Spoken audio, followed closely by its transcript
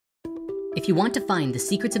If you want to find the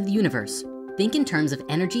secrets of the universe, think in terms of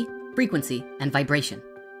energy, frequency, and vibration.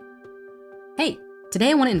 Hey,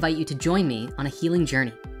 today I want to invite you to join me on a healing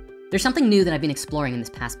journey. There's something new that I've been exploring in this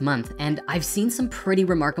past month, and I've seen some pretty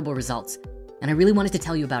remarkable results, and I really wanted to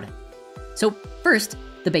tell you about it. So first,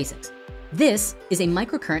 the basics. This is a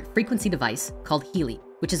microcurrent frequency device called Healy,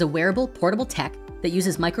 which is a wearable portable tech that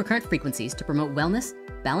uses microcurrent frequencies to promote wellness,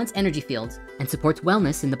 balance energy fields, and supports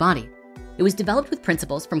wellness in the body. It was developed with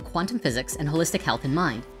principles from quantum physics and holistic health in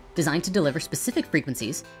mind, designed to deliver specific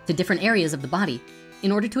frequencies to different areas of the body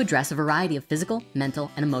in order to address a variety of physical, mental,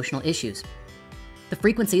 and emotional issues. The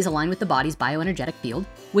frequencies align with the body's bioenergetic field,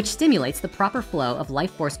 which stimulates the proper flow of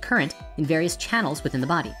life force current in various channels within the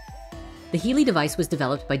body. The Healy device was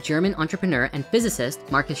developed by German entrepreneur and physicist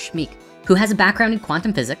Markus Schmick, who has a background in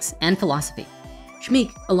quantum physics and philosophy.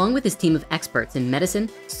 Schmick, along with his team of experts in medicine,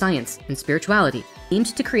 science, and spirituality,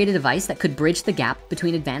 aimed to create a device that could bridge the gap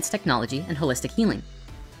between advanced technology and holistic healing.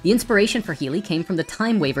 The inspiration for Healy came from the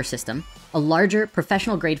time waiver system, a larger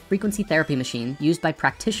professional-grade frequency therapy machine used by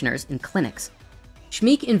practitioners in clinics.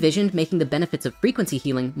 Schmick envisioned making the benefits of frequency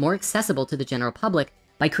healing more accessible to the general public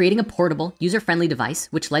by creating a portable, user-friendly device,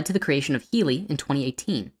 which led to the creation of Healy in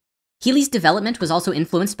 2018. Healy's development was also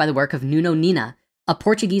influenced by the work of Nuno Nina, a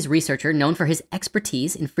Portuguese researcher known for his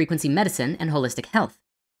expertise in frequency medicine and holistic health.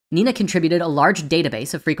 Nina contributed a large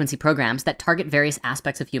database of frequency programs that target various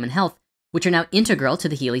aspects of human health, which are now integral to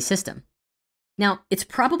the Healy system. Now, it's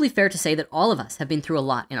probably fair to say that all of us have been through a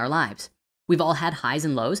lot in our lives. We've all had highs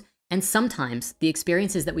and lows, and sometimes the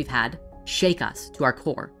experiences that we've had shake us to our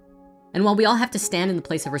core. And while we all have to stand in the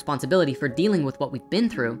place of responsibility for dealing with what we've been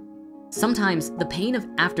through, sometimes the pain of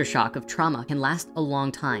aftershock of trauma can last a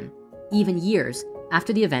long time, even years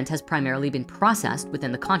after the event has primarily been processed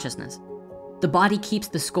within the consciousness. The body keeps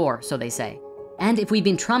the score, so they say. And if we've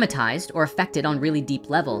been traumatized or affected on really deep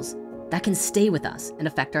levels, that can stay with us and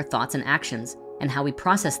affect our thoughts and actions and how we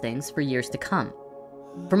process things for years to come.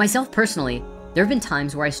 For myself personally, there have been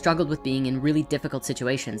times where I struggled with being in really difficult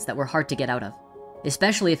situations that were hard to get out of,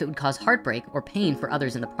 especially if it would cause heartbreak or pain for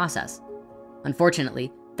others in the process. Unfortunately,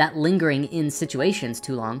 that lingering in situations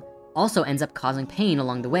too long also ends up causing pain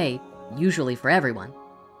along the way, usually for everyone.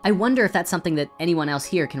 I wonder if that's something that anyone else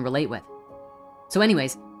here can relate with. So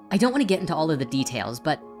anyways, I don't want to get into all of the details,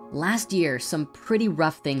 but last year, some pretty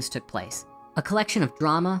rough things took place. A collection of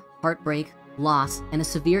drama, heartbreak, loss, and a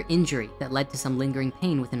severe injury that led to some lingering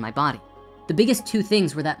pain within my body. The biggest two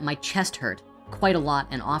things were that my chest hurt quite a lot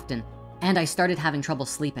and often, and I started having trouble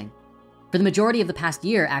sleeping. For the majority of the past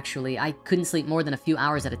year, actually, I couldn't sleep more than a few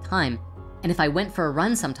hours at a time, and if I went for a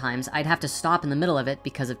run sometimes, I'd have to stop in the middle of it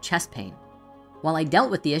because of chest pain. While I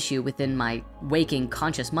dealt with the issue within my waking,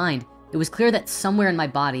 conscious mind, it was clear that somewhere in my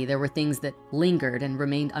body there were things that lingered and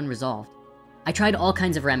remained unresolved. I tried all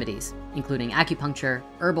kinds of remedies, including acupuncture,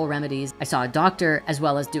 herbal remedies. I saw a doctor, as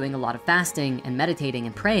well as doing a lot of fasting and meditating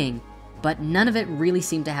and praying, but none of it really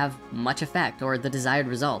seemed to have much effect or the desired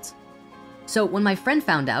results. So when my friend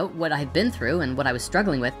found out what I had been through and what I was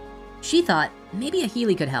struggling with, she thought maybe a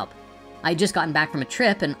Healy could help. I'd just gotten back from a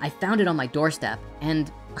trip and I found it on my doorstep,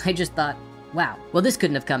 and I just thought, wow, well, this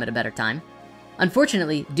couldn't have come at a better time.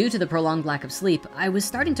 Unfortunately, due to the prolonged lack of sleep, I was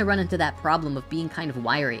starting to run into that problem of being kind of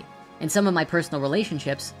wiry, and some of my personal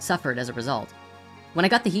relationships suffered as a result. When I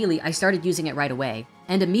got the Healy, I started using it right away,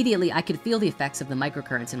 and immediately I could feel the effects of the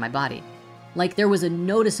microcurrents in my body. Like there was a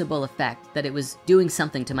noticeable effect that it was doing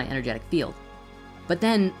something to my energetic field. But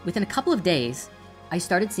then, within a couple of days, I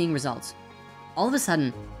started seeing results. All of a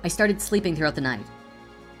sudden, I started sleeping throughout the night,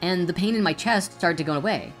 and the pain in my chest started to go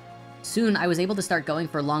away. Soon, I was able to start going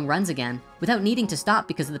for long runs again without needing to stop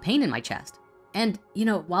because of the pain in my chest. And, you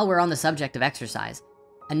know, while we're on the subject of exercise,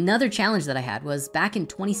 another challenge that I had was back in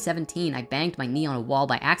 2017, I banged my knee on a wall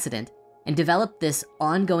by accident and developed this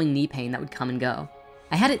ongoing knee pain that would come and go.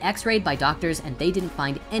 I had it x-rayed by doctors and they didn't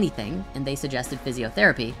find anything, and they suggested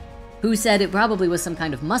physiotherapy, who said it probably was some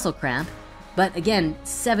kind of muscle cramp. But again,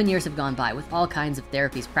 7 years have gone by with all kinds of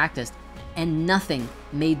therapies practiced, and nothing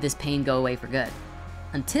made this pain go away for good.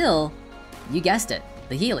 Until, you guessed it,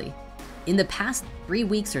 the Healy. In the past 3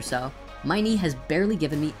 weeks or so, my knee has barely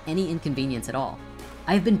given me any inconvenience at all.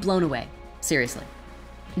 I have been blown away, seriously.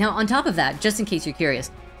 Now, on top of that, just in case you're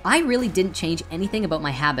curious, I really didn't change anything about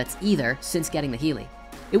my habits either since getting the Healy.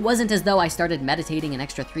 It wasn't as though I started meditating an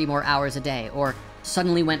extra 3 more hours a day or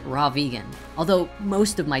suddenly went raw vegan, although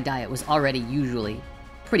most of my diet was already usually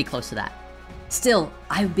pretty close to that. Still,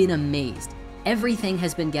 I've been amazed. Everything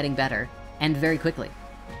has been getting better, and very quickly.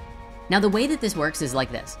 Now, the way that this works is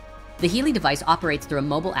like this. The Healy device operates through a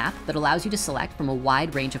mobile app that allows you to select from a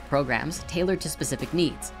wide range of programs tailored to specific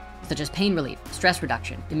needs. such as pain relief, stress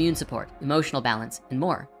reduction, immune support, emotional balance, and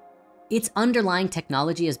more. Its underlying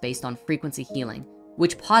technology is based on frequency healing,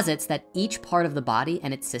 which posits that each part of the body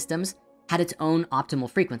and its systems had its own optimal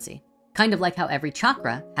frequency, kind of like how every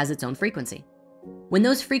chakra has its own frequency. When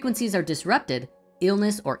those frequencies are disrupted,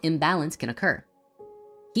 illness or imbalance can occur.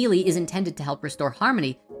 Healy is intended to help restore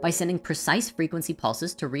harmony by sending precise frequency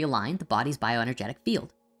pulses to realign the body's bioenergetic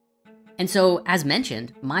field. And so, as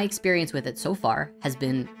mentioned, my experience with it so far has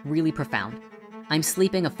been really profound. I'm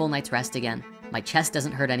sleeping a full night's rest again. My chest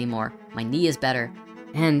doesn't hurt anymore. My knee is better.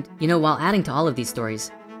 And you know, while adding to all of these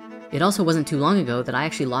stories, it also wasn't too long ago that I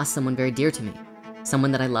actually lost someone very dear to me,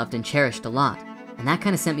 someone that I loved and cherished a lot. And that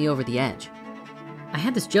kind of sent me over the edge. I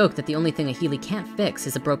had this joke that the only thing a Healy can't fix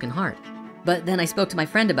is a broken heart. But then I spoke to my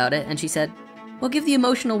friend about it and she said, well, give the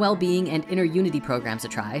emotional well-being and inner unity programs a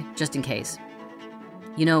try, just in case.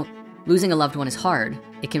 You know, losing a loved one is hard.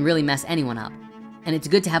 It can really mess anyone up. And it's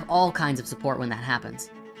good to have all kinds of support when that happens.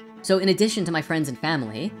 So in addition to my friends and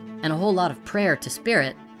family, and a whole lot of prayer to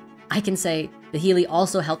spirit, I can say the Healy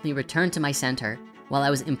also helped me return to my center while I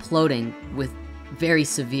was imploding with very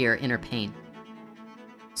severe inner pain.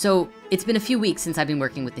 So it's been a few weeks since I've been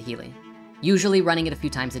working with the Healy, usually running it a few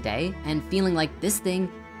times a day and feeling like this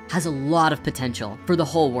thing has a lot of potential for the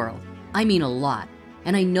whole world. I mean, a lot.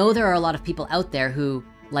 And I know there are a lot of people out there who,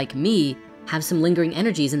 like me, have some lingering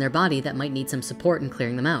energies in their body that might need some support in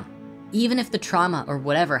clearing them out. Even if the trauma or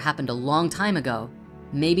whatever happened a long time ago,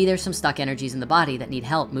 maybe there's some stuck energies in the body that need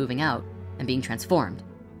help moving out and being transformed.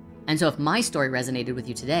 And so if my story resonated with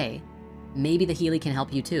you today, maybe the Healy can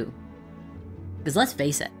help you too. Because let's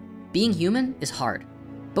face it, being human is hard,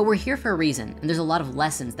 but we're here for a reason, and there's a lot of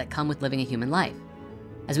lessons that come with living a human life.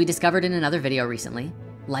 As we discovered in another video recently,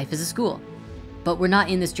 life is a school, but we're not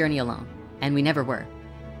in this journey alone, and we never were.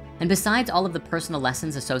 And besides all of the personal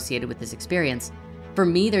lessons associated with this experience, for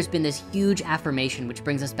me, there's been this huge affirmation which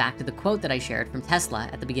brings us back to the quote that I shared from Tesla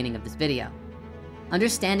at the beginning of this video.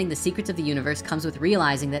 Understanding the secrets of the universe comes with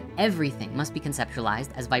realizing that everything must be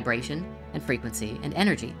conceptualized as vibration and frequency and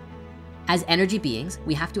energy. As energy beings,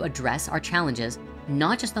 we have to address our challenges,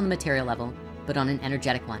 not just on the material level, but on an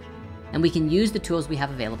energetic one. And we can use the tools we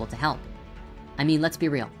have available to help. I mean, let's be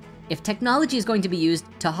real. If technology is going to be used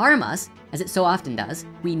to harm us, as it so often does,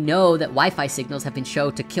 we know that Wi-Fi signals have been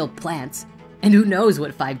shown to kill plants, and who knows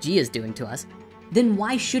what 5G is doing to us, then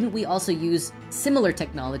why shouldn't we also use similar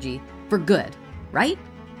technology for good, right?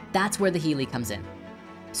 That's where the Healy comes in.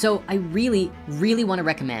 So I really, really wanna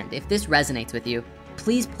recommend, if this resonates with you,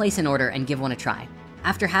 please place an order and give one a try.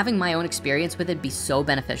 After having my own experience with it be so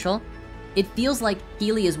beneficial, it feels like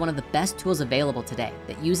Healy is one of the best tools available today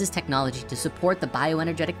that uses technology to support the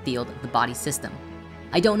bioenergetic field of the body system.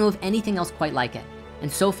 I don't know of anything else quite like it,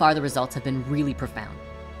 and so far the results have been really profound.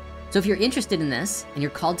 So if you're interested in this and you're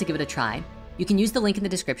called to give it a try, you can use the link in the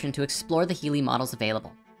description to explore the Healy models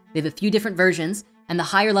available. They have a few different versions, and the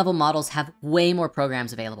higher level models have way more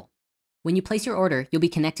programs available. When you place your order, you'll be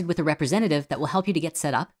connected with a representative that will help you to get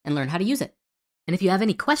set up and learn how to use it. And if you have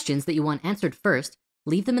any questions that you want answered first,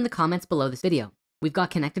 leave them in the comments below this video. We've got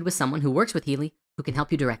connected with someone who works with Healy who can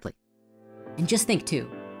help you directly. And just think too,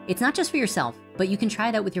 it's not just for yourself, but you can try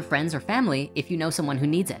it out with your friends or family if you know someone who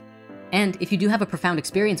needs it. And if you do have a profound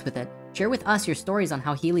experience with it, share with us your stories on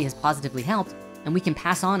how Healy has positively helped, and we can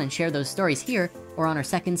pass on and share those stories here or on our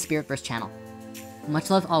second Spirit Verse channel. Much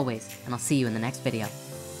love always, and I'll see you in the next video.